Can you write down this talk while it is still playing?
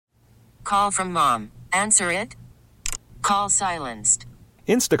Call from mom. Answer it. Call silenced.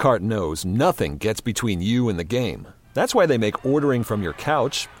 Instacart knows nothing gets between you and the game. That's why they make ordering from your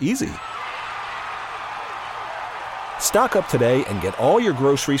couch easy. Stock up today and get all your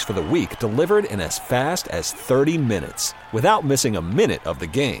groceries for the week delivered in as fast as 30 minutes without missing a minute of the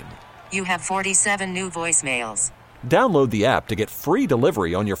game. You have 47 new voicemails. Download the app to get free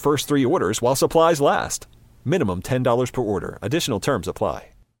delivery on your first 3 orders while supplies last. Minimum $10 per order. Additional terms apply.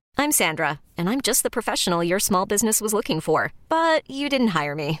 I'm Sandra, and I'm just the professional your small business was looking for. But you didn't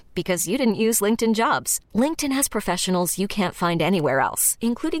hire me because you didn't use LinkedIn Jobs. LinkedIn has professionals you can't find anywhere else,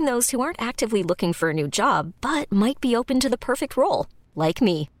 including those who aren't actively looking for a new job, but might be open to the perfect role, like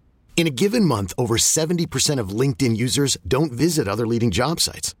me. In a given month, over 70% of LinkedIn users don't visit other leading job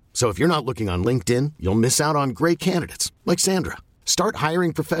sites. So if you're not looking on LinkedIn, you'll miss out on great candidates like Sandra. Start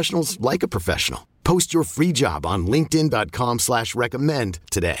hiring professionals like a professional. Post your free job on linkedin.com/recommend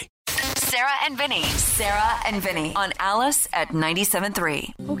today. Sarah and Vinny on Alice at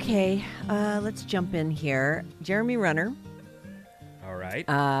 97.3. Okay, let's jump in here. Jeremy Renner. All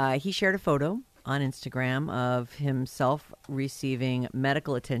right. He shared a photo on Instagram of himself receiving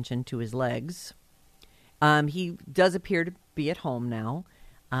medical attention to his legs. He does appear to be at home now.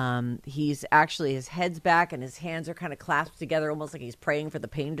 He's actually, his head's back and his hands are kind of clasped together, almost like he's praying for the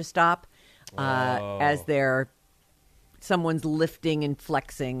pain to stop, as someone's lifting and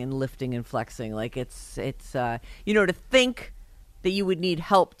flexing and lifting and flexing. Like it's to think that you would need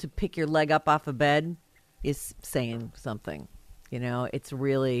help to pick your leg up off a bed is saying something. It's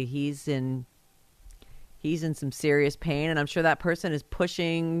really, he's in some serious pain, and I'm sure that person is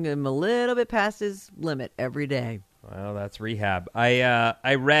pushing him a little bit past his limit every day. Well, that's rehab.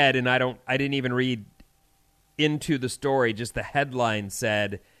 I read, and I didn't even read into the story. Just the headline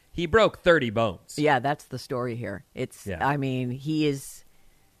said he broke 30 bones. Yeah, that's the story here. I mean, he is.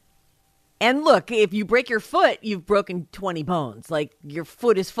 And look, if you break your foot, you've broken 20 bones. Like, your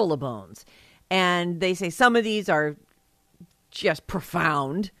foot is full of bones. And they say some of these are just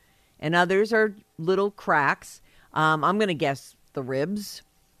profound, and others are little cracks. I'm going to guess the ribs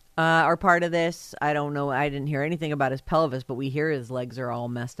are part of this. I don't know. I didn't hear anything about his pelvis, but we hear his legs are all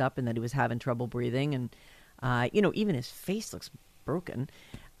messed up and that he was having trouble breathing. And, even his face looks broken.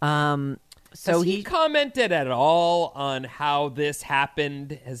 Has he commented at all on how this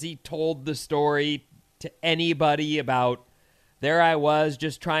happened? Has he told the story to anybody about, there I was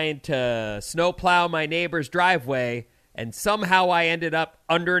just trying to snowplow my neighbor's driveway and somehow I ended up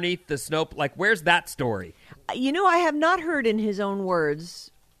underneath the snow? Like, where's that story? I have not heard in his own words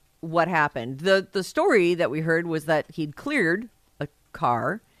what happened. The story that we heard was that he'd cleared a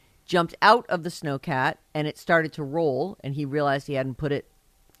car, jumped out of the snowcat, and it started to roll, and he realized he hadn't put it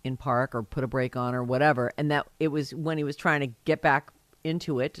in park or put a brake on or whatever, and that it was when he was trying to get back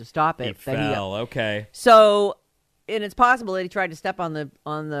into it to stop it he fell. Okay. So, and it's possible that he tried to step on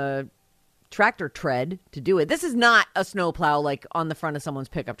the tractor tread to do it. This is not a snowplow like on the front of someone's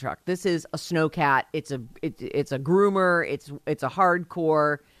pickup truck. This is a snowcat. It's a groomer. It's a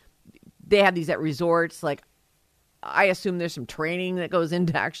hardcore. They have these at resorts. Like, I assume there's some training that goes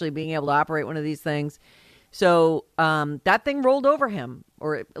into actually being able to operate one of these things. So that thing rolled over him,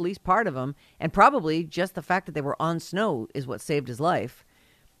 or at least part of him, and probably just the fact that they were on snow is what saved his life,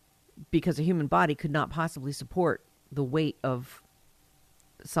 because a human body could not possibly support the weight of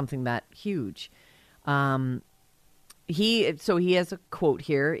something that huge. He has a quote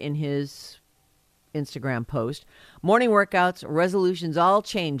here in his Instagram post. Morning workouts, resolutions all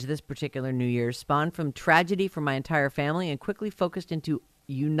changed this particular New Year's, spawned from tragedy for my entire family and quickly focused into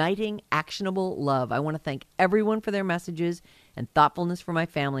uniting actionable love. I want to thank everyone for their messages and thoughtfulness for my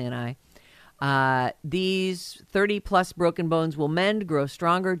family and I. These 30 plus broken bones will mend, grow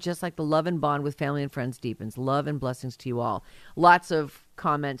stronger, just like the love and bond with family and friends deepens. Love and blessings to you all. Lots of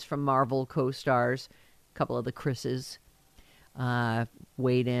comments from Marvel co-stars. A couple of the Chris's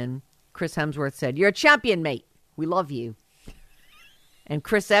weighed in. Chris Hemsworth said, "You're a champion, mate. We love you." And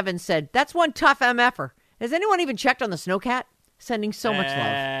Chris Evans said, "That's one tough MFer. Has anyone even checked on the snowcat? Sending so much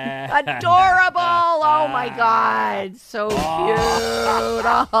love." Adorable. Oh, my God. So cute.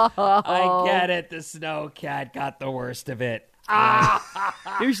 I get it. The snowcat got the worst of it.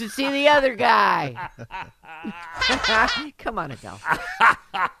 You should see the other guy. Come on, Adele.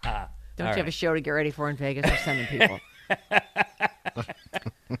 Don't you have a show to get ready for in Vegas? We're sending people.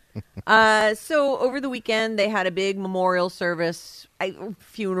 So over the weekend, they had a big memorial service,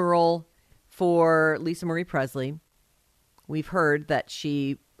 funeral for Lisa Marie Presley. We've heard that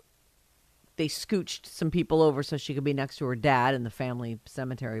they scooched some people over so she could be next to her dad in the family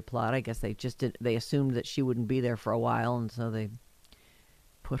cemetery plot. I guess they assumed that she wouldn't be there for a while, and so they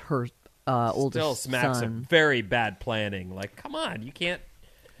put her oldest Still smacks son. of very bad planning. Like, come on, you can't.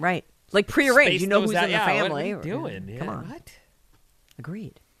 Right. Like prearranged. You know who's in the Yeah, family. What are you doing? Come Yeah, on. what?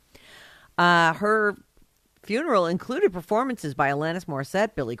 Agreed. Her funeral included performances by Alanis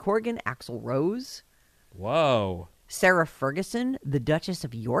Morissette, Billy Corgan, Axl Rose, Whoa. Sarah Ferguson, the Duchess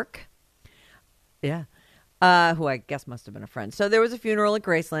of York. Yeah. Who I guess must have been a friend. So there was a funeral at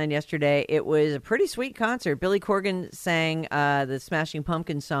Graceland yesterday. It was a pretty sweet concert. Billy Corgan sang the Smashing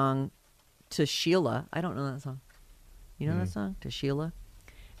Pumpkins song To Sheila. I don't know that song. You know that song? To Sheila?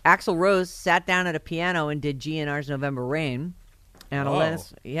 Axl Rose sat down at a piano and did GNR's November Rain. And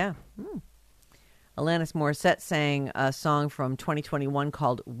Alanis Morissette sang a song from 2021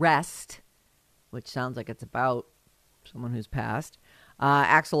 called Rest, which sounds like it's about someone who's passed.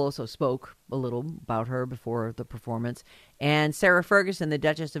 Axl also spoke a little about her before the performance. And Sarah Ferguson, the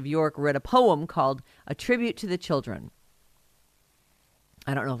Duchess of York, read a poem called A Tribute to the Children.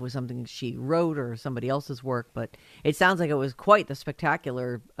 I don't know if it was something she wrote or somebody else's work, but it sounds like it was quite the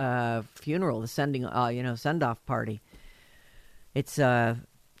spectacular funeral, the send-off party. It's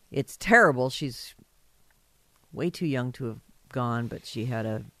terrible. She's way too young to have gone, but she had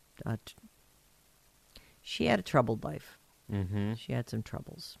a troubled life. Mm-hmm. She had some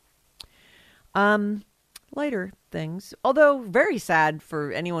troubles. Lighter things, although very sad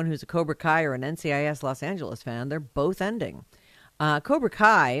for anyone who's a Cobra Kai or an NCIS Los Angeles fan. They're both ending. Cobra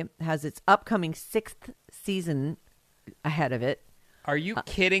Kai has its upcoming 6th season ahead of it. Are you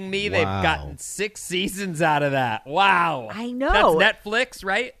kidding me? They've gotten 6 seasons out of that. Wow. I know. That's Netflix,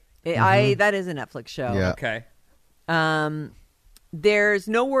 right? That is a Netflix show. Yeah. Okay. There's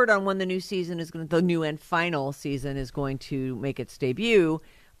no word on when the new and final season is going to make its debut,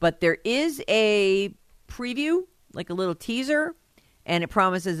 but there is a preview, like a little teaser, and it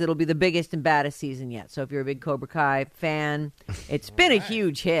promises it'll be the biggest and baddest season yet. So if you're a big Cobra Kai fan, it's been a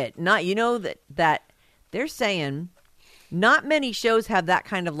huge hit. That they're saying not many shows have that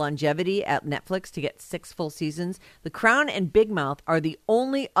kind of longevity at Netflix to get 6 full seasons. The Crown and Big Mouth are the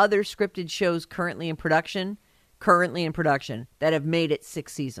only other scripted shows currently in production that have made it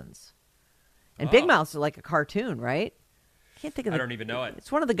 6 seasons. And Big Mouth's like a cartoon, right? Can't think of I don't even know it.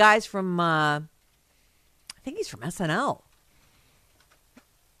 It's one of the guys from I think he's from SNL.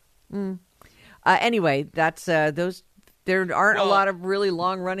 Anyway, that's those. There aren't a lot of really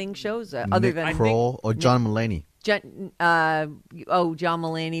long-running shows other than Nick Kroll or John Mulaney. John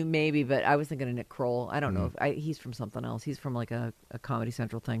Mulaney maybe, but I was thinking of Nick Kroll. I don't know if he's from something else. He's from like a Comedy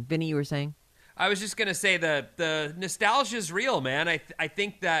Central thing. Vinny, you were saying? I was just gonna say the nostalgia's real, man. I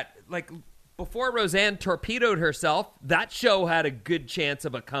think that like before Roseanne torpedoed herself, that show had a good chance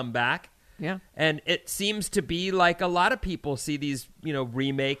of a comeback. Yeah, and it seems to be like a lot of people see these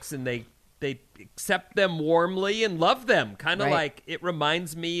remakes and they accept them warmly and love them, kind of like it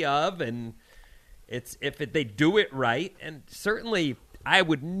reminds me of, and it's they do it right. And certainly I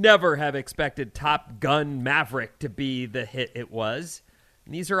would never have expected Top Gun Maverick to be the hit it was.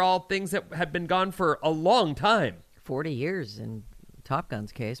 And these are all things that have been gone for a long time. 40 years in Top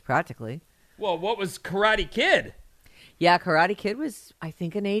Gun's case, practically. Well, what was Karate Kid? Yeah, Karate Kid was, I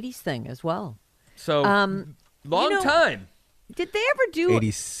think, an 80s thing as well. So, long time. Did they ever do...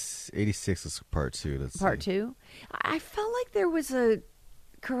 86 is part 2. Part 2? I felt like there was a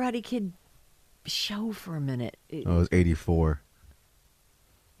Karate Kid show for a minute. It was 84.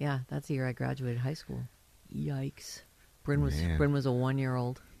 Yeah, that's the year I graduated high school. Yikes. Bryn was a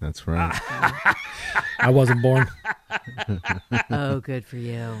 1-year-old. That's right. I wasn't born. Oh, good for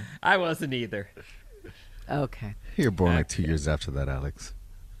you. I wasn't either. Okay. You're born like 2 years after that, Alex.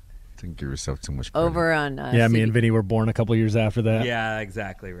 Don't give yourself too much credit. Over on me and Vinny were born a couple years after that. Yeah,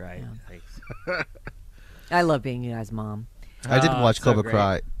 exactly right. Yeah. Thanks. I love being you guys' mom. I did watch so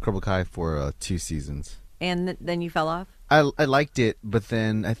Cobra Kai for 2 seasons. And then you fell off? I liked it, but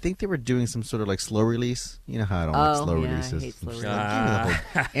then I think they were doing some sort of like slow release. You know how I don't like slow releases. I hate slow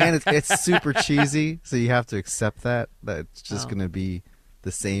releases. And it's super cheesy, so you have to accept that it's just going to be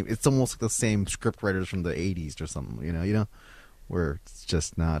the same. It's almost like the same script writers from the 80s or something, you know, where it's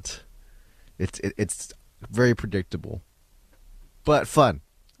just not. It's very predictable, but fun.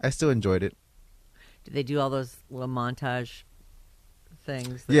 I still enjoyed it. Did they do all those little montage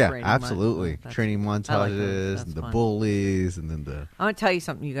things? Yeah, absolutely. Training montages, like and the fun. bullies, and then the... I want to tell you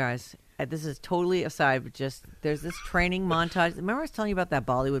something, you guys. This is totally aside, but just there's this training montage. Remember I was telling you about that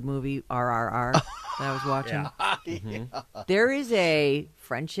Bollywood movie, RRR, that I was watching? Yeah. There is a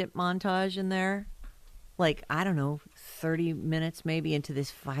friendship montage in there. Like, I don't know, 30 minutes maybe into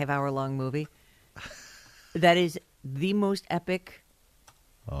this 5-hour-long movie. That is the most epic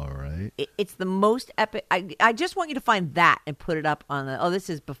All right. It's the most epic. I just want you to find that and put it up on the. Oh, this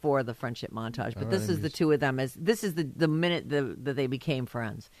is before the friendship montage, but this is the two of them. This is the minute that they became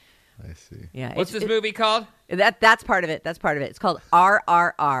friends. I see. Yeah. What's this movie called? That's part of it. That's part of it. It's called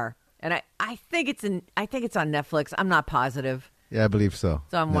RRR, and I think it's on Netflix. I'm not positive. Yeah, I believe so.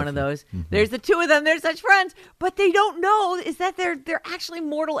 So I'm one of those. Mm-hmm. There's the two of them. They're such friends, but they don't know is that they're actually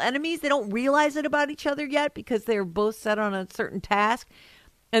mortal enemies. They don't realize it about each other yet because they're both set on a certain task.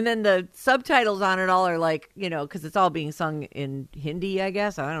 And then the subtitles on it all are like, because it's all being sung in Hindi, I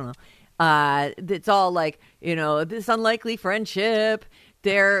guess. I don't know. It's all like, this unlikely friendship.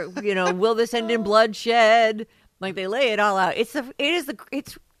 They're, will this end in bloodshed? Like they lay it all out. This might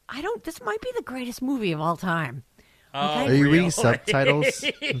be the greatest movie of all time. Oh, are you reading subtitles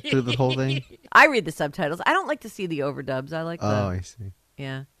through the whole thing? I read the subtitles. I don't like to see the overdubs. I like I see.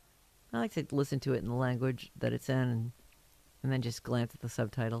 Yeah. I like to listen to it in the language that it's in and then just glance at the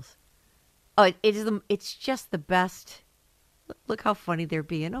subtitles. Oh, it's just the best. Look how funny they're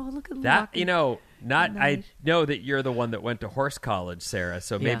being. Oh, look at that. Nice. I know that you're the one that went to horse college, Sarah,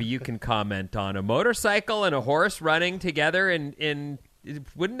 so maybe you can comment on a motorcycle and a horse running together and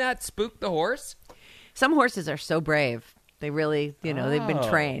wouldn't that spook the horse? Some horses are so brave. They really, they've been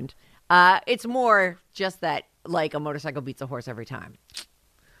trained. It's more just that, like, a motorcycle beats a horse every time.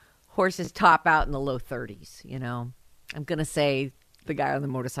 Horses top out in the low 30s, I'm going to say the guy on the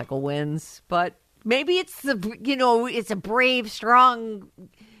motorcycle wins, but maybe it's it's a brave, strong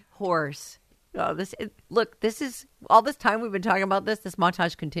horse. Oh, this is all this time we've been talking about this. This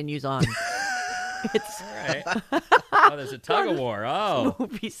montage continues on. It's all right. Oh, there's a tug of war. Oh, this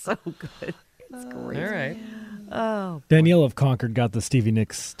movie's so good. It's great. All right. Oh, Danielle of Concord got the Stevie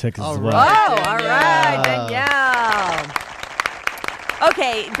Nicks tickets as well. Oh, all right, Danielle.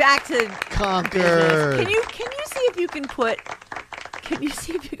 Okay, back to Concord. Can you see if you can put? Can you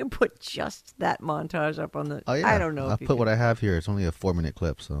see if you can put just that montage up on the? Oh yeah. I don't know. I'll put what I have here. It's only a 4-minute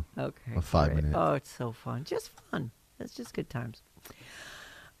clip, so okay, a 5-minute. Oh, it's so fun. Just fun. It's just good times.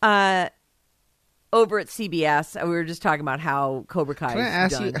 Over at CBS, we were just talking about how Cobra Kai. Can I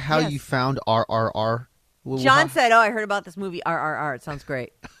ask you how you found RRR? John said, I heard about this movie RRR. It sounds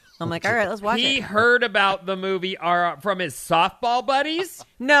great. I'm like, all right, let's watch it. He heard about the movie from his softball buddies?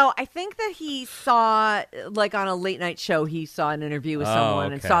 No, I think that he saw, like on a late night show, he saw an interview with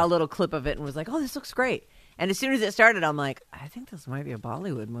someone and saw a little clip of it and was like, oh, this looks great. And as soon as it started, I'm like, I think this might be a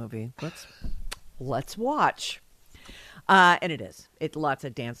Bollywood movie. Let's watch. And it is. It's lots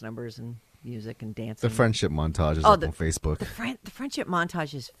of dance numbers and music and dancing. The friendship montage is up on Facebook. The friendship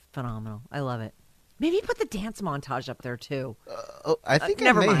montage is phenomenal. I love it. Maybe put the dance montage up there too. I think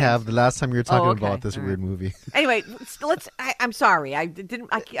I may have the last time you were talking about this weird right. movie. Anyway, I'm sorry. I don't mean.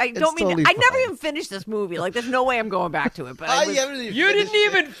 Totally I never even finished this movie. Like, there's no way I'm going back to it. But you didn't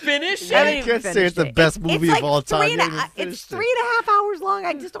even finish it. You can't say it's the best movie of all time. It's 3.5 hours long.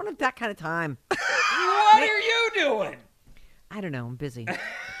 I just don't have that kind of time. What are you doing? I don't know. I'm busy.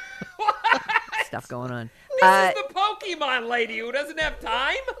 Stuff going on. This is the Pokemon lady who doesn't have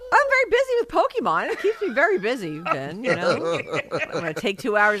time. I'm very busy with Pokemon. It keeps me very busy, Ben. I'm going to take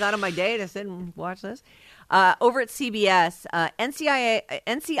 2 hours out of my day to sit and watch this. Over at CBS,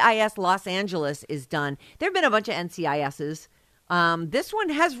 NCIS Los Angeles is done. There have been a bunch of NCISs. This one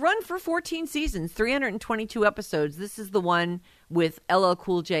has run for 14 seasons, 322 episodes. This is the one with LL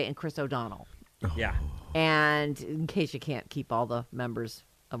Cool J and Chris O'Donnell. Yeah. And in case you can't keep all the members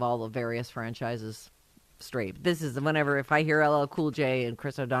of all the various franchises straight, this is whenever if I hear LL Cool J and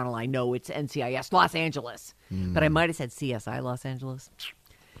Chris O'Donnell, I know it's NCIS Los Angeles. But I might have said CSI Los Angeles.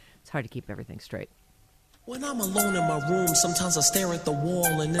 It's hard to keep everything straight. When I'm alone in my room, sometimes I stare at the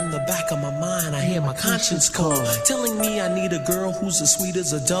wall, and in the back of my mind, I hear my conscience call, telling me I need a girl who's as sweet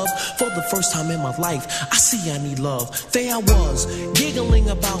as a dove. For the first time in my life, I see I need love. There I was, giggling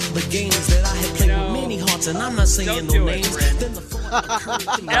about the games that I had played with many hearts, and I'm not saying no names. Then the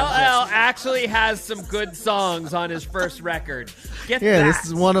LL actually has some good songs on his first record. Get yeah, that. This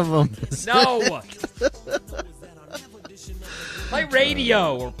is one of them. No. Play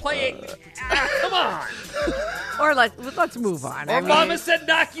radio or play it. Come on. Or let's move on. Or Mama said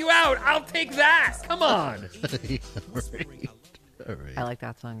knock you out. I'll take that. Come on. All right. I like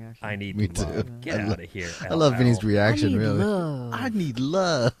that song, actually. I need Me love. too. Get out of here. I love Vinny's reaction, really. Love. I need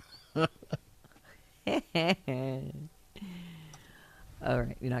love. All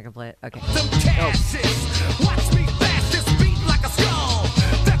right, you're not going to play it? Okay. Watch me flash this beat like a skull.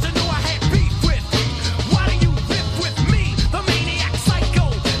 That you know I had beef with. Why do you riff with me, the maniac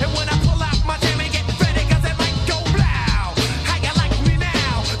psycho? And when I pull out my jam and get ready, cause it might go blow. How you like me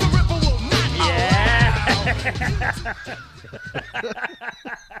now? The ripple will not allow.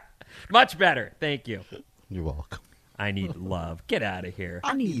 Much better. Thank you. You're welcome. I need love. Get out of here.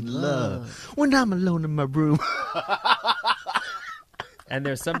 I need love when I'm alone in my room. And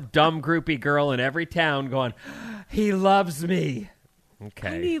there's some dumb groupie girl in every town going, he loves me. Okay.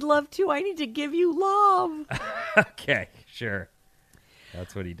 I need love, too. I need to give you love. Okay, sure.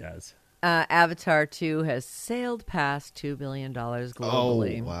 That's what he does. Avatar 2 has sailed past $2 billion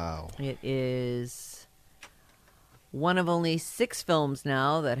globally. Oh, wow. It is one of only 6 films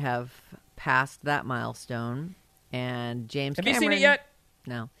now that have passed that milestone. And James Cameron... Have you seen it yet?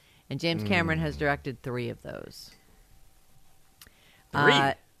 No. And James Cameron has directed 3 of those.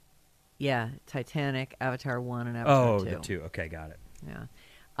 3? Yeah. Titanic, Avatar 1, and Avatar 2. Oh, the 2. Okay, got it. Yeah.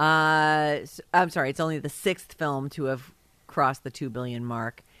 I'm sorry. It's only the 6th film to have crossed the 2 billion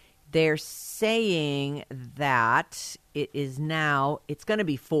mark. They're saying that it's going to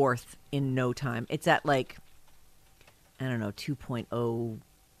be 4th in no time. It's at 2.0.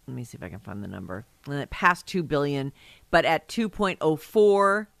 Let me see if I can find the number. It passed 2 billion, but at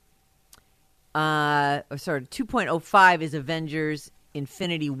 2.04, 2.05 is Avengers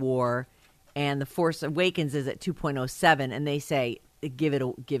Infinity War, and The Force Awakens is at 2.07, and they say give it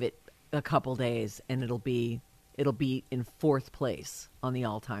a couple days and it'll be in 4th place on the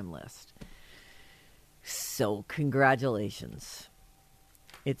all-time list. So congratulations.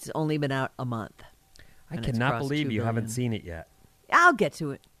 It's only been out a month. I cannot believe you haven't seen it yet. I'll get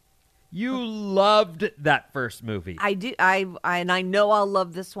to it. You loved that first movie. I do. I know I'll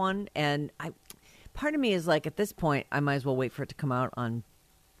love this one, and part of me is like, at this point, I might as well wait for it to come out on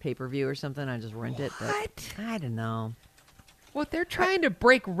pay-per-view or something. I just rent it. But I don't know. Well, they're trying to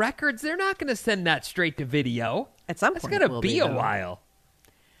break records. They're not going to send that straight to video. At some point, it's going to be a while.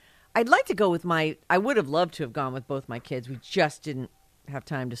 I'd like to go with I would have loved to have gone with both my kids. We just didn't have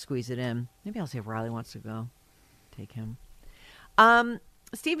time to squeeze it in. Maybe I'll see if Riley wants to go. Take him.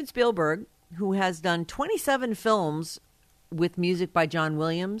 Steven Spielberg, who has done 27 films with music by John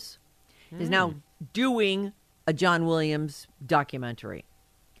Williams, is now doing a John Williams documentary.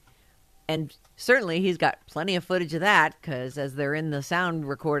 And certainly he's got plenty of footage of that, because as they're in the sound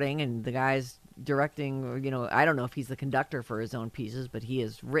recording and the guy's directing, I don't know if he's the conductor for his own pieces, but he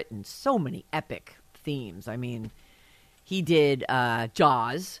has written so many epic themes. I mean, he did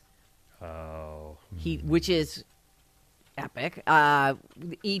Jaws. Oh. Which is epic.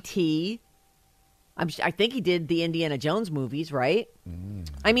 E.T. I think he did the Indiana Jones movies, right?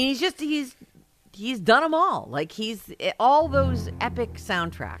 I mean, he's done them all. Like, he's all those epic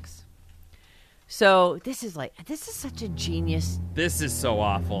soundtracks. So this is such a genius. This is so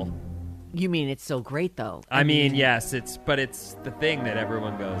awful. You mean it's so great, though? I mean, yes, it's the thing that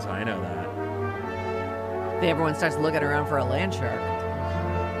everyone goes, I know that. Everyone starts looking around for a land shark.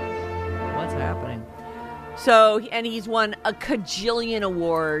 What's happening? So, and he's won a cajillion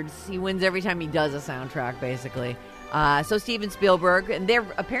awards. He wins every time he does a soundtrack, basically. So Steven Spielberg, and they're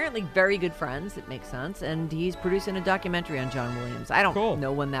apparently very good friends. It makes sense. And he's producing a documentary on John Williams. I don't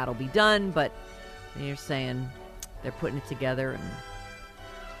know when that'll be done, but they're saying they're putting it together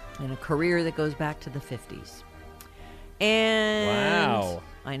in a career that goes back to the 50s. And wow.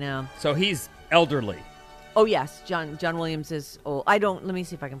 I know. So he's elderly. Oh, yes. John Williams is old. Let me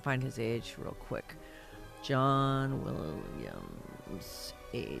see if I can find his age real quick. John Williams'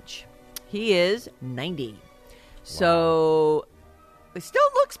 age. He is 90. Wow. So it still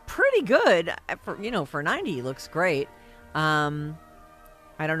looks pretty good. For 90, he looks great. I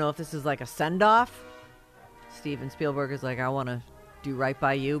don't know if this is like a send-off. Steven Spielberg is like, I want to do right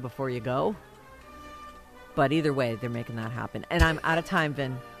by you before you go. But either way, they're making that happen. And I'm out of time,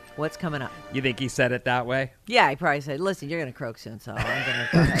 Vin. What's coming up? You think he said it that way? Yeah, he probably said, listen, you're going to croak soon, so I'm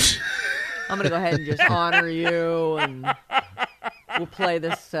going to go ahead and just honor you, and we'll play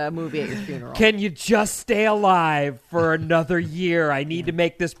this movie at your funeral. Can you just stay alive for another year? I need to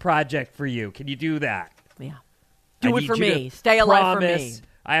make this project for you. Can you do that? Yeah. Do it for me. Stay alive for me.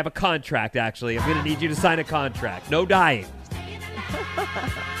 I have a contract, actually. I'm going to need you to sign a contract. No dying.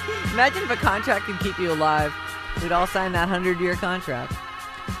 Imagine if a contract could keep you alive. We'd all sign that 100-year contract.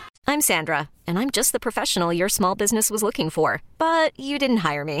 I'm Sandra, and I'm just the professional your small business was looking for. But you didn't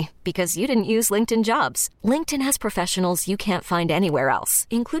hire me because you didn't use LinkedIn Jobs. LinkedIn has professionals you can't find anywhere else,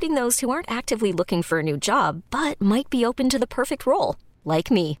 including those who aren't actively looking for a new job, but might be open to the perfect role, like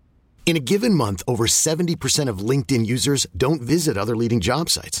me. In a given month, over 70% of LinkedIn users don't visit other leading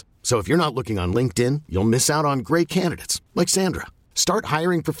job sites. So if you're not looking on LinkedIn, you'll miss out on great candidates like Sandra. Start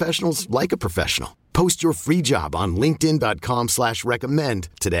hiring professionals like a professional. Post your free job on linkedin.com/recommend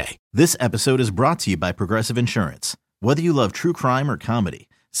today. This episode is brought to you by Progressive Insurance. Whether you love true crime or comedy,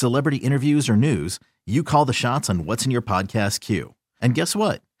 celebrity interviews or news, you call the shots on what's in your podcast queue. And guess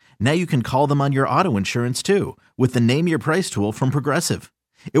what? Now you can call them on your auto insurance too with the Name Your Price tool from Progressive.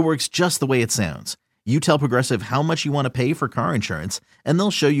 It works just the way it sounds. You tell Progressive how much you want to pay for car insurance, and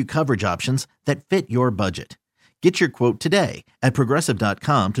they'll show you coverage options that fit your budget. Get your quote today at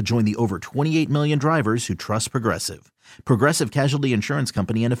Progressive.com to join the over 28 million drivers who trust Progressive. Progressive Casualty Insurance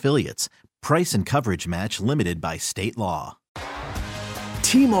Company and Affiliates. Price and coverage match limited by state law.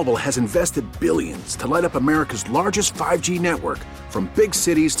 T-Mobile has invested billions to light up America's largest 5G network, from big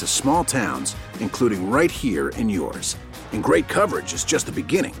cities to small towns, including right here in yours. And great coverage is just the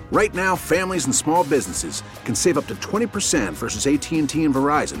beginning. Right now, families and small businesses can save up to 20% versus AT&T and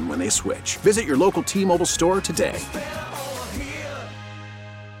Verizon when they switch. Visit your local T-Mobile store today.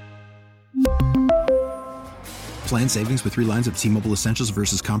 Plan savings with 3 lines of T-Mobile Essentials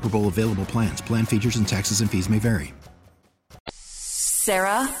versus comparable available plans. Plan features and taxes and fees may vary.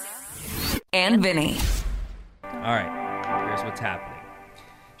 Sarah and Vinny. All right, here's what's happening.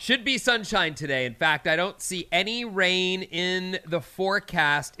 Should be sunshine today. In fact, I don't see any rain in the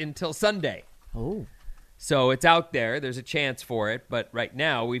forecast until Sunday. Oh. So it's out there. There's a chance for it. But right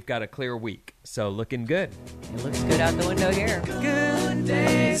now, we've got a clear week. So looking good. It looks good out the window here. Good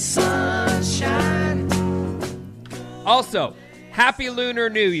day, sunshine. Also, happy Lunar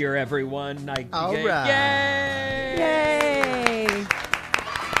New Year, everyone. All right. Yay!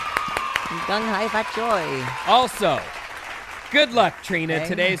 Gung Hai Fat Joy. Also, good luck, Trina.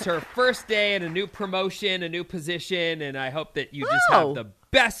 Today's her first day in a new promotion, a new position, and I hope that you just have the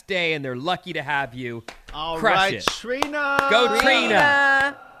best day, and they're lucky to have you. All Crush right, it. Trina. Go,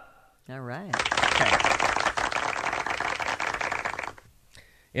 Trina. All right. Okay.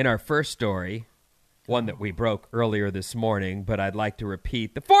 In our first story, one that we broke earlier this morning, but I'd like to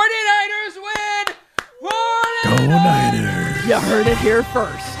repeat, the 49ers win! Go Niners! You heard it here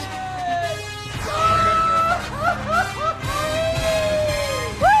first.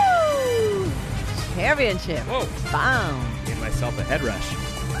 Woo! Championship. Whoa. Boom. Gave myself a head rush.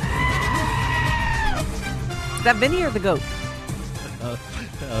 Is that Vinny or the goat?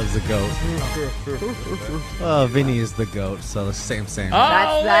 That was the goat. Oh, Vinny is the goat, so the same.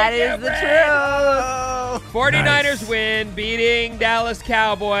 That is the truth. 49ers win, beating Dallas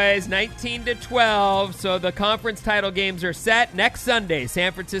Cowboys 19-12. So the conference title games are set next Sunday.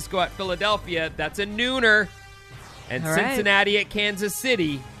 San Francisco at Philadelphia. That's a nooner. And All right. Cincinnati at Kansas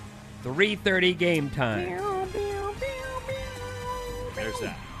City. 3:30 game time. There's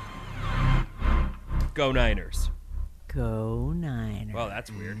that. Go Niners. Go Niners. Well,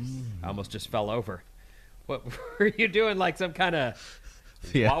 that's weird. I almost just fell over. What were you doing? Like some kind of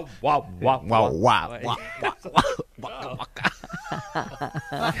Yeah. wow.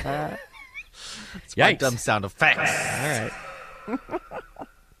 It's my dumb sound effects. All right.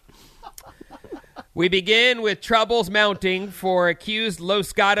 We begin with troubles mounting for accused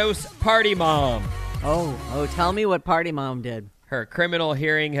Los Gatos party mom. Oh, tell me what party mom did. Her criminal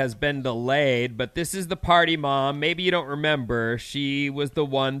hearing has been delayed, but this is the party mom. Maybe you don't remember. She was the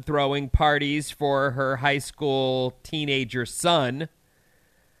one throwing parties for her high school teenager son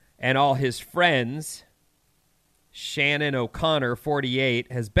and all his friends. Shannon O'Connor,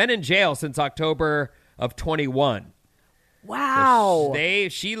 48, has been in jail since October of 21. Wow. So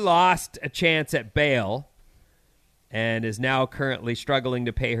she lost a chance at bail and is now currently struggling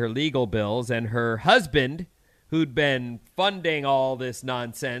to pay her legal bills. And her husband, who'd been funding all this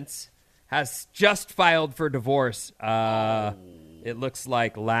nonsense, has just filed for divorce. It looks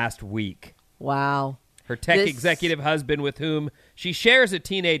like last week. Wow. Her tech executive husband, with whom she shares a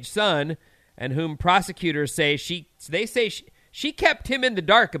teenage son, and whom prosecutors say she kept him in the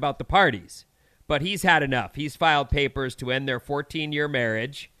dark about the parties. But he's had enough. He's filed papers to end their 14-year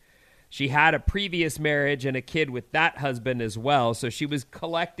marriage. She had a previous marriage and a kid with that husband as well. So she was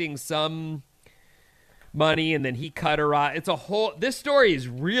collecting some money, and then he cut her off. This story is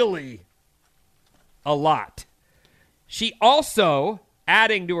really a lot. She also,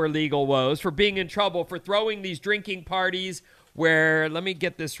 adding to her legal woes, for being in trouble for throwing these drinking parties where, let me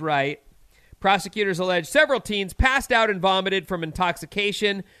get this right, prosecutors allege several teens passed out and vomited from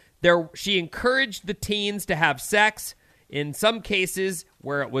intoxication. She encouraged the teens to have sex, in some cases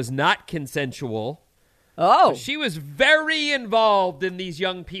where it was not consensual. Oh. So she was very involved in these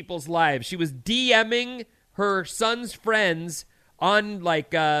young people's lives. She was DMing her son's friends on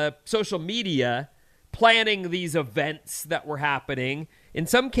social media, planning these events that were happening. In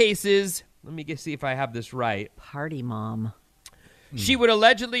some cases, let me see if I have this right. Party mom. She would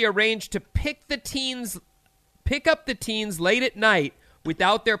allegedly arrange to pick up the teens late at night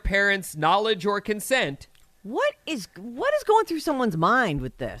without their parents' knowledge or consent, What is going through someone's mind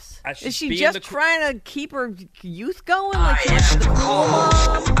with this? Is she just trying to keep her youth going? Like I am the cool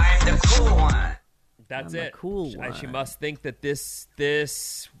one. I'm the cool one. That's I'm it. The cool one. She must think that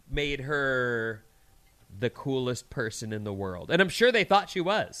this made her the coolest person in the world. And I'm sure they thought she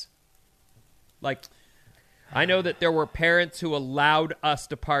was. Like, I know that there were parents who allowed us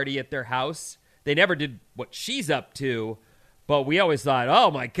to party at their house. They never did what she's up to. But we always thought, oh,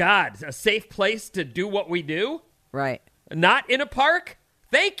 my God, a safe place to do what we do? Right. Not in a park?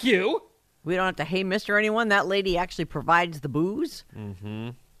 Thank you. We don't have to hey Mr. anyone. That lady actually provides the booze,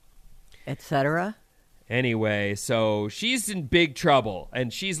 etc. Anyway, so she's in big trouble,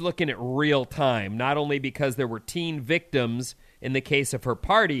 and she's looking at real time, not only because there were teen victims in the case of her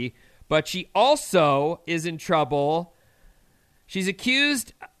party, but she also is in trouble. She's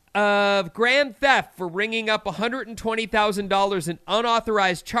accused of grand theft for ringing up $120,000 in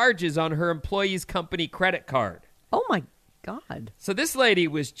unauthorized charges on her employee's company credit card. Oh, my God. So this lady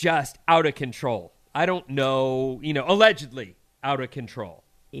was just out of control. I don't know, allegedly out of control.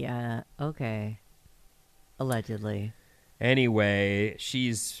 Yeah, okay. Allegedly. Anyway, she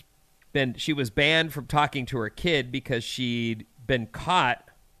was banned from talking to her kid because she'd been caught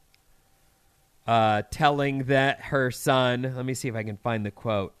telling that her son, let me see if I can find the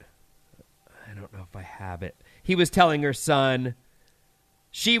quote. I don't know if I have it. She was telling her son,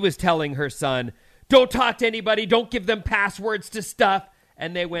 don't talk to anybody, don't give them passwords to stuff.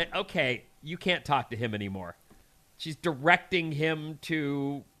 And they went, okay, you can't talk to him anymore. She's directing him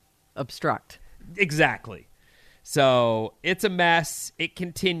to obstruct. Exactly. So it's a mess. It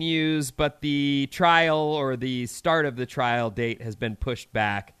continues, but the trial or the start of the trial date has been pushed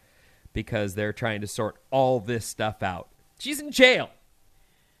back because they're trying to sort all this stuff out. She's in jail.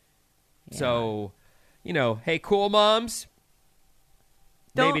 Yeah. So, hey, cool moms,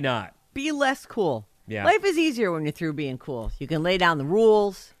 maybe not. Be less cool. Yeah. Life is easier when you're through being cool. You can lay down the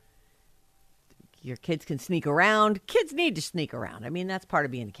rules. Your kids can sneak around. Kids need to sneak around. I mean, that's part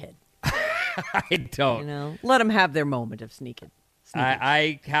of being a kid. I don't. Let them have their moment of sneaking.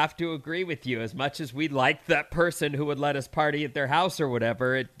 I have to agree with you. As much as we liked that person who would let us party at their house or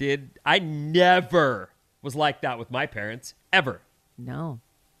whatever, I never was like that with my parents, ever. No.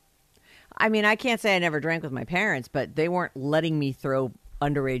 I mean, I can't say I never drank with my parents, but they weren't letting me throw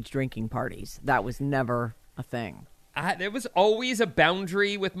underage drinking parties. That was never a thing. There was always a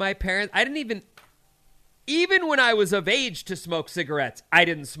boundary with my parents. I didn't even when I was of age to smoke cigarettes, I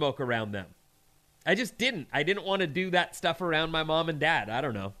didn't smoke around them. I just didn't. I didn't want to do that stuff around my mom and dad. I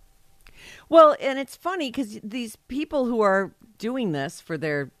don't know. Well, and it's funny because these people who are doing this for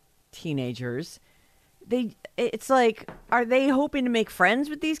their teenagers, it's like, are they hoping to make friends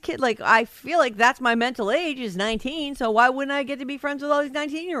with these kids? Like, I feel like that's my mental age is 19, so why wouldn't I get to be friends with all these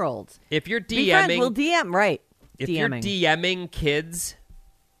 19-year-olds? If you're DMing, friends, we'll DM, right? If you're DMing kids,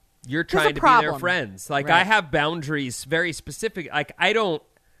 you're trying to be their friends. Like, right. I have boundaries very specific. Like, I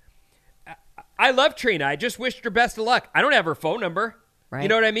love Trina. I just wished her best of luck. I don't have her phone number. Right. You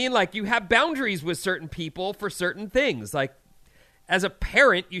know what I mean? Like, you have boundaries with certain people for certain things. Like, as a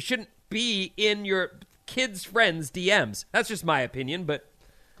parent, you shouldn't be in your kids' friends' DMs. That's just my opinion, but,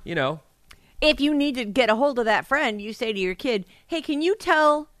 If you need to get a hold of that friend, you say to your kid, hey, can you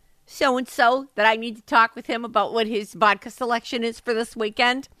tell so-and-so that I need to talk with him about what his vodka selection is for this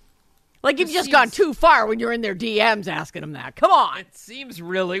weekend? Like, you've just gone too far when you're in their DMs asking them that. Come on. It seems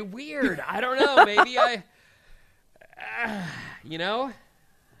really weird. I don't know. Maybe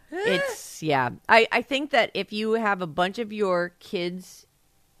It's, yeah. I think that if you have a bunch of your kids'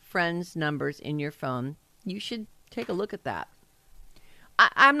 friends' numbers in your phone, you should take a look at that.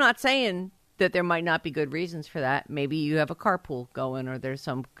 I'm not saying that there might not be good reasons for that. Maybe you have a carpool going or there's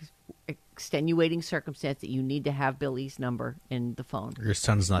some extenuating circumstance that you need to have Billy's number in the phone. Your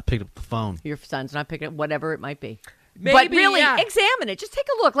son's not picked up the phone. Your son's not picking up whatever it might be. Maybe, but really, examine it. Just take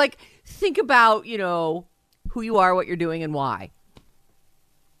a look. Like, think about, who you are, what you're doing, and why.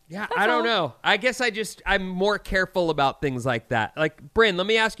 Yeah, I don't know. I guess I'm more careful about things like that. Like, Bryn, let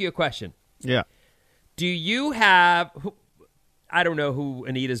me ask you a question. Yeah. Do you have... I don't know who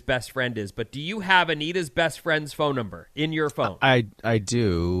Anita's best friend is, but do you have Anita's best friend's phone number in your phone? I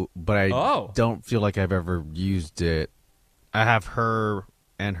do, but I don't feel like I've ever used it. I have her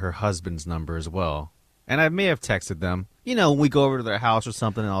and her husband's number as well. And I may have texted them. When we go over to their house or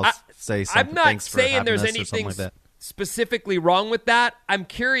something, and I'll say something. I'm not saying there's anything like that. Specifically wrong with that. I'm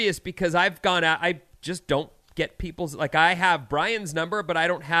curious because I've gone out. I just don't get people's... Like, I have Brian's number, but I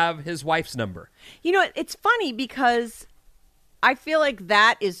don't have his wife's number. It's funny because... I feel like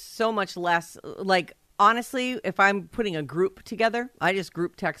that is so much less, like, honestly, if I'm putting a group together, I just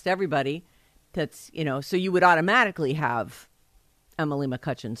group text everybody That's, so you would automatically have Emily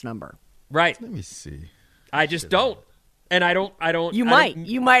McCutcheon's number. Right. Let me see. I just don't. And I don't. You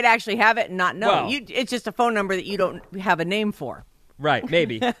might actually have it and not know. Well, it's just a phone number that you don't have a name for. Right,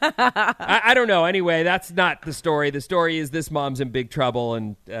 maybe. I don't know. Anyway, that's not the story. The story is this mom's in big trouble.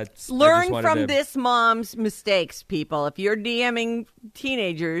 And learn from this mom's mistakes, people. If you're DMing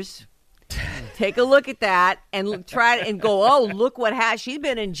teenagers, take a look at that and try and go, oh, look what she's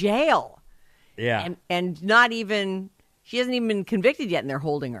been in jail. Yeah. And she hasn't even been convicted yet, and they're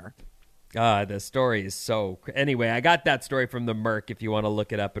holding her. The story is so... Anyway, I got that story from the Merc if you want to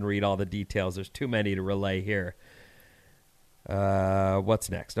look it up and read all the details. There's too many to relay here. What's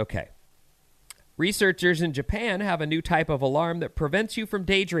next? Okay. Researchers in Japan have a new type of alarm that prevents you from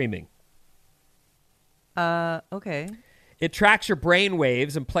daydreaming. Okay. It tracks your brain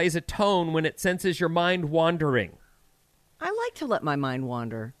waves and plays a tone when it senses your mind wandering. I like to let my mind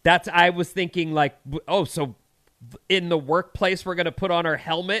wander. I was thinking so in the workplace we're going to put on our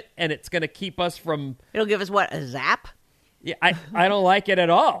helmet and it's going to keep us from... It'll give us what, a zap? Yeah, I don't like it at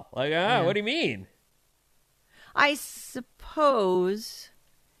all. What do you mean? I suppose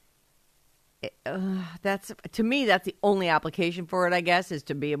that's the only application for it, I guess, is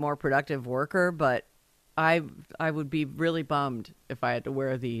to be a more productive worker, but I would be really bummed if I had to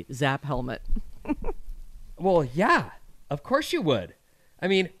wear the zap helmet. Well, yeah, of course you would. I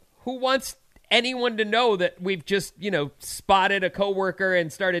mean, who wants anyone to know that we've just, spotted a coworker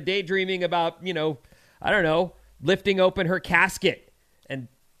and started daydreaming about, I don't know, lifting open her casket and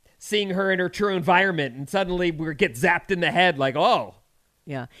seeing her in her true environment, and suddenly we get zapped in the head like, oh.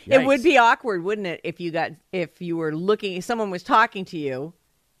 Yeah. Yikes. It would be awkward, wouldn't it, if you were looking, someone was talking to you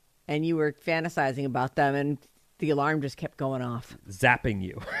and you were fantasizing about them and the alarm just kept going off. Zapping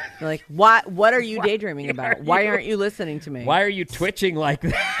you. You're like, what are you daydreaming about? Why aren't you listening to me? Why are you twitching like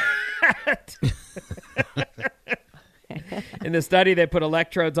that? In the study, they put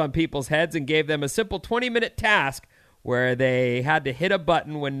electrodes on people's heads and gave them a simple 20-minute task where they had to hit a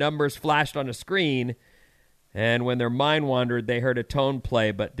button when numbers flashed on a screen. And when their mind wandered, they heard a tone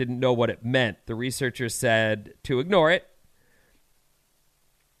play but didn't know what it meant. The researchers said to ignore it.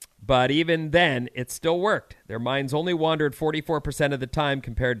 But even then, it still worked. Their minds only wandered 44% of the time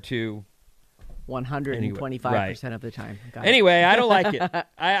compared to 125% of the time. Anyway, I don't like it.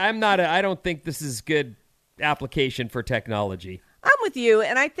 I don't think this is good application for technology. I'm with you,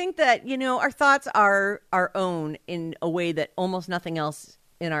 and I think that, our thoughts are our own in a way that almost nothing else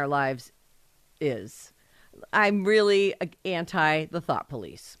in our lives is. I'm really anti the thought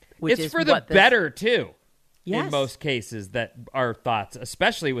police. It's for the better, too. Yes. In most cases, that our thoughts,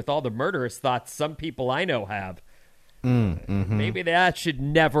 especially with all the murderous thoughts some people I know have. Mm-hmm. Maybe that should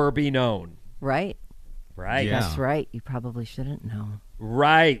never be known. Right. Right. Yeah. That's right. You probably shouldn't know.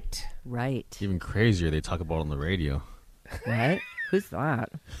 Right. Even crazier, they talk about on the radio. Right? Who's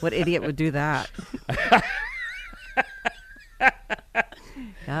that? What idiot would do that?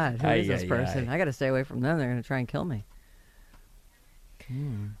 God, who is this person? I got to stay away from them. They're going to try and kill me.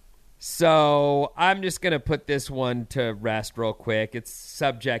 So I'm just going to put this one to rest real quick. It's a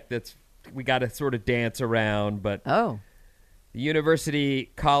subject that's we got to sort of dance around, but the University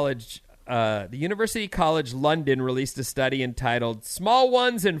College London released a study entitled "Small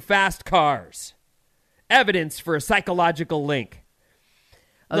Ones in Fast Cars: Evidence for a Psychological Link."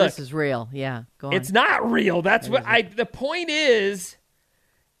 Oh, look, this is real. Yeah, go on. It's not real. That's what the point is.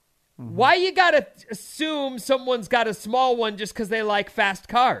 Why you got to assume someone's got a small one just because they like fast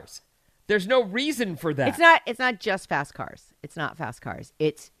cars? There's no reason for that. It's not just fast cars. It's not fast cars.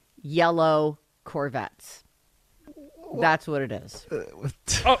 It's yellow Corvettes. That's what it is.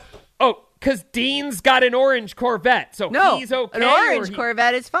 Because Dean's got an orange Corvette, so he's okay. An orange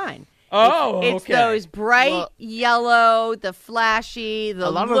Corvette is fine. It's those bright yellow, the flashy,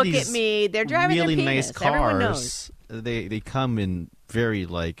 the look at me. They're driving really their penis. Nice cars. Everyone knows. They come in very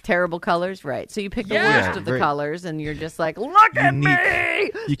terrible colors, right? So you pick the worst of the colors, and you're just like, look at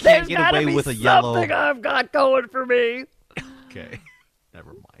me. You can't get away with a yellow. Something I've got going for me. Okay,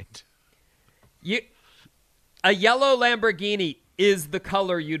 never mind. A yellow Lamborghini is the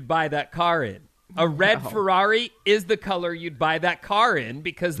color you'd buy that car in. A red Ferrari is the color you'd buy that car in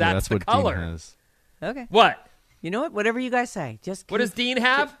because that's the what color. Dean has. Okay. What? You know what? Whatever you guys say. What does Dean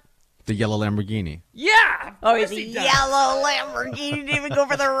have? The yellow Lamborghini. Yeah. He's a yellow Lamborghini. Didn't even go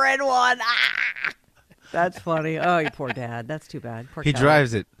for the red one. Ah! That's funny. Oh, you poor dad. That's too bad. Poor he Kelly.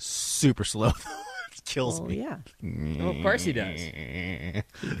 drives it super slow. It kills me. Yeah. Well, of course he does.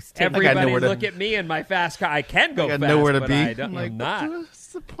 Everybody look at me in my fast car. I can go fast, nowhere to but be. I'm not. What's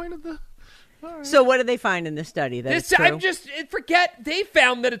the point of the... So what did they find in this study? That it's true? I'm just forget. They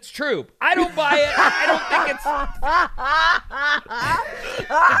found that it's true. I don't buy it. I don't think it's.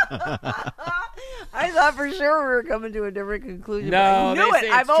 I thought for sure we were coming to a different conclusion. No, I knew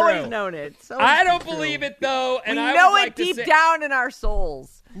it. I've always true. known it. So I don't believe it though, and we I know would it like deep to say, down in our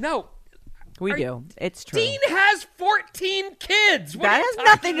souls. No, we do. It's true. Dean has 14 kids. What that are you has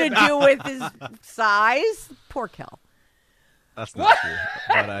nothing to talking do with his size. Poor Kel. That's not true.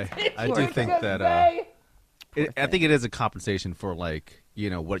 But I do think that I think it is a compensation for what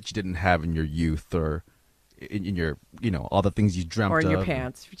you didn't have in your youth or in your all the things you dreamt of. Or in your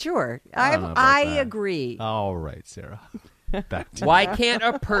pants. Sure. I agree. All right, Sarah. Back to Why can't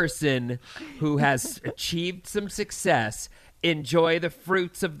a person who has achieved some success enjoy the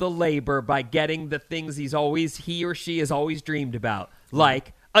fruits of the labor by getting the things he or she has always dreamed about,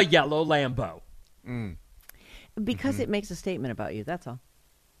 like a yellow Lambo? Because it makes a statement about you. That's all.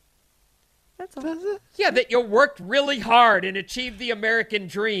 That's all. Yeah, that you worked really hard and achieved the American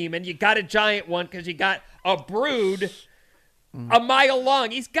dream, and you got a giant one because you got a brood a mile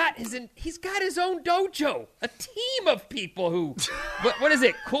long. He's got his own dojo, a team of people who, what is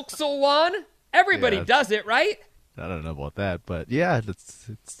it, Kulksulwan? Everybody does it, right? I don't know about that, but yeah,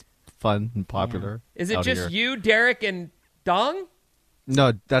 it's fun and popular. Yeah. Is it just you, Derek, and Dong?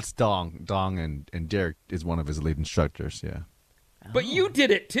 No, that's Dong. Dong and Derek is one of his lead instructors, yeah. But you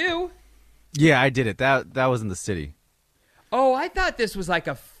did it too. Yeah, I did it. That was in the city. Oh, I thought this was like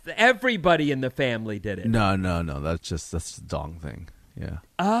everybody in the family did it. No. That's the Dong thing. Yeah.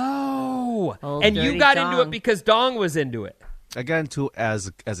 Oh. Old And you got Dong. into it because Dong was into it. I got into it as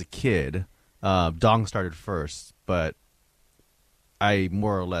a kid. Dong started first, but I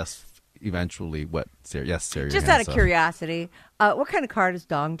more or less eventually Sarah. Yes, Sarah. Just out of curiosity, what kind of car does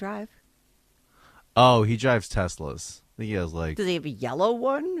Dong drive? Oh, he drives Teslas. I think he has Does he have a yellow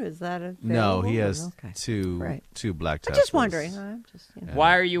one? Is that a No, he has two black Teslas. I'm just wondering.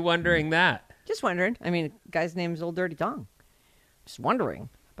 Why are you wondering that? Just wondering. I mean, guy's name is Old Dirty Dong. Just wondering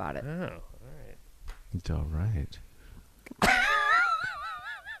about it. Oh, all right. It's all right.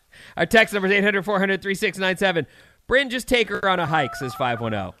 Our text number is 800-400-3697. Bryn, just take her on a hike, says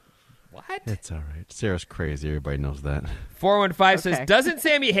 510. What? It's all right. Sarah's crazy. Everybody knows that. 415 says, doesn't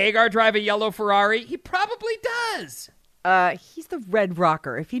Sammy Hagar drive a yellow Ferrari? He probably does. He's the red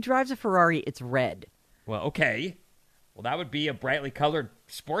rocker. If he drives a Ferrari, it's red. Well, okay. Well, that would be a brightly colored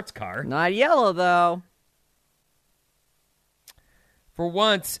sports car. Not yellow, though. For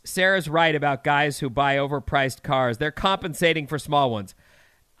once, Sarah's right about guys who buy overpriced cars. They're compensating for small ones.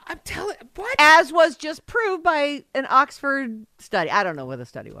 I'm telling what? As was just proved by an Oxford study. I don't know what the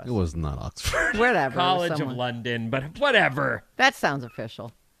study was. It was not Oxford. Whatever. College of London, but whatever. That sounds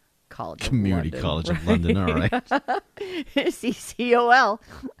official. Community College of London, all right. CCOL.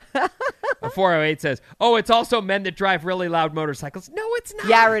 408 says, it's also men that drive really loud motorcycles. No, it's not.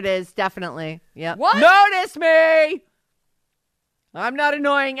 Yeah, it is. Definitely. Yep. What? Notice me. I'm not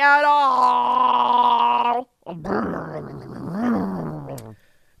annoying at all.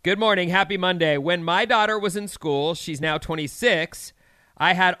 Good morning. Happy Monday. When my daughter was in school, she's now 26,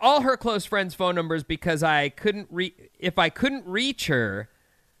 I had all her close friends' phone numbers because if I couldn't reach her.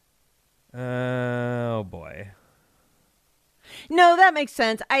 Oh, boy. No, that makes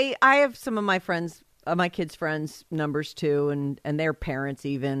sense. I have some of my friends, my kids' friends' numbers too, and their parents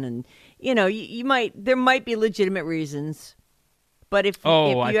even, and there might be legitimate reasons. But if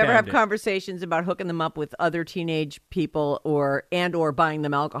you ever have conversations about hooking them up with other teenage people or buying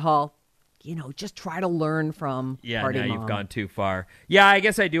them alcohol, just try to learn from party mom. You've gone too far. Yeah, I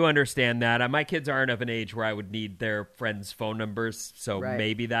guess I do understand that. My kids aren't of an age where I would need their friends' phone numbers, so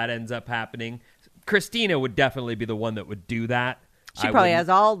maybe that ends up happening. Christina would definitely be the one that would do that. She probably has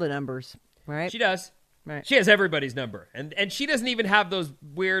all the numbers, right? She does. Right. She has everybody's number. And she doesn't even have those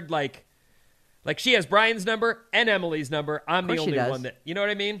weird, like she has Brian's number and Emily's number. I'm the only one that, you know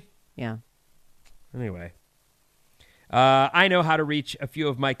what I mean? Yeah. Anyway. I know how to reach a few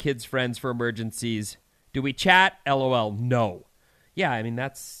of my kids' friends for emergencies. Do we chat? LOL. No. Yeah, I mean,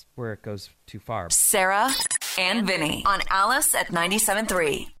 that's where it goes too far. Sarah and Vinny on Alice at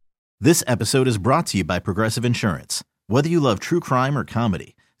 97.3. This episode is brought to you by Progressive Insurance. Whether you love true crime or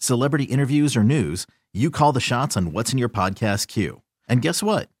comedy, celebrity interviews or news, you call the shots on what's in your podcast queue. And guess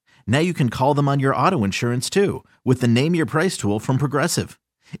what? Now you can call them on your auto insurance too with the Name Your Price tool from Progressive.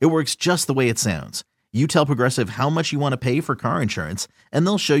 It works just the way it sounds. You tell Progressive how much you want to pay for car insurance, and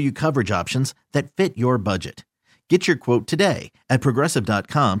they'll show you coverage options that fit your budget. Get your quote today at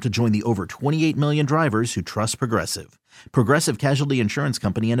Progressive.com to join the over 28 million drivers who trust Progressive. Progressive Casualty Insurance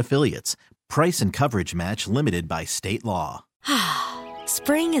Company and Affiliates. Price and coverage match limited by state law.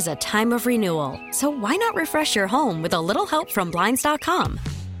 Spring is a time of renewal, so why not refresh your home with a little help from Blinds.com?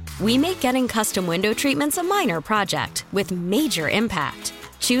 We make getting custom window treatments a minor project with major impact.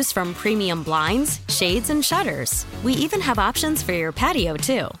 Choose from premium blinds, shades, and shutters. We even have options for your patio,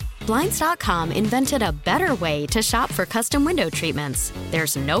 too. Blinds.com invented a better way to shop for custom window treatments.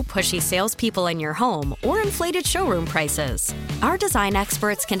 There's no pushy salespeople in your home or inflated showroom prices. Our design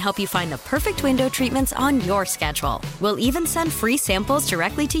experts can help you find the perfect window treatments on your schedule. We'll even send free samples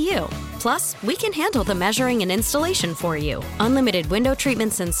directly to you. Plus, we can handle the measuring and installation for you. Unlimited window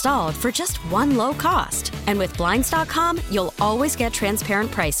treatments installed for just one low cost. And with Blinds.com, you'll always get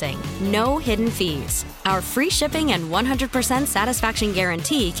transparent pricing. No hidden fees. Our free shipping and 100% satisfaction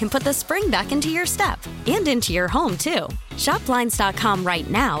guarantee can put the spring back into your step and into your home, too. Shop Blinds.com right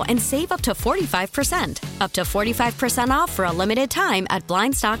now and save up to 45%. Up to 45% off for a limited time at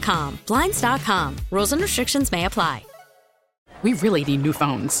Blinds.com. Blinds.com. Rules and restrictions may apply. We really need new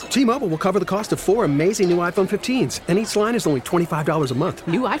phones. T-Mobile will cover the cost of 4 amazing new iPhone 15s, and each line is only $25 a month.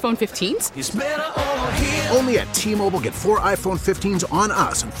 New iPhone 15s? It's better over here. Only at T-Mobile, get 4 iPhone 15s on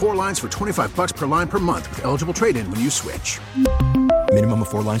us and 4 lines for $25 per line per month with eligible trade-in when you switch. Minimum of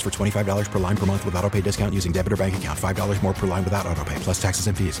 4 lines for $25 per line per month with autopay discount using debit or bank account. $5 more per line without autopay, plus taxes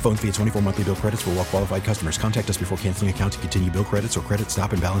and fees. Phone fee at 24 monthly bill credits for well-qualified customers. Contact us before canceling account to continue bill credits or credit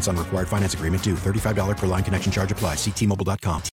stop and balance on required finance agreement due. $35 per line connection charge applies. See T-Mobile.com.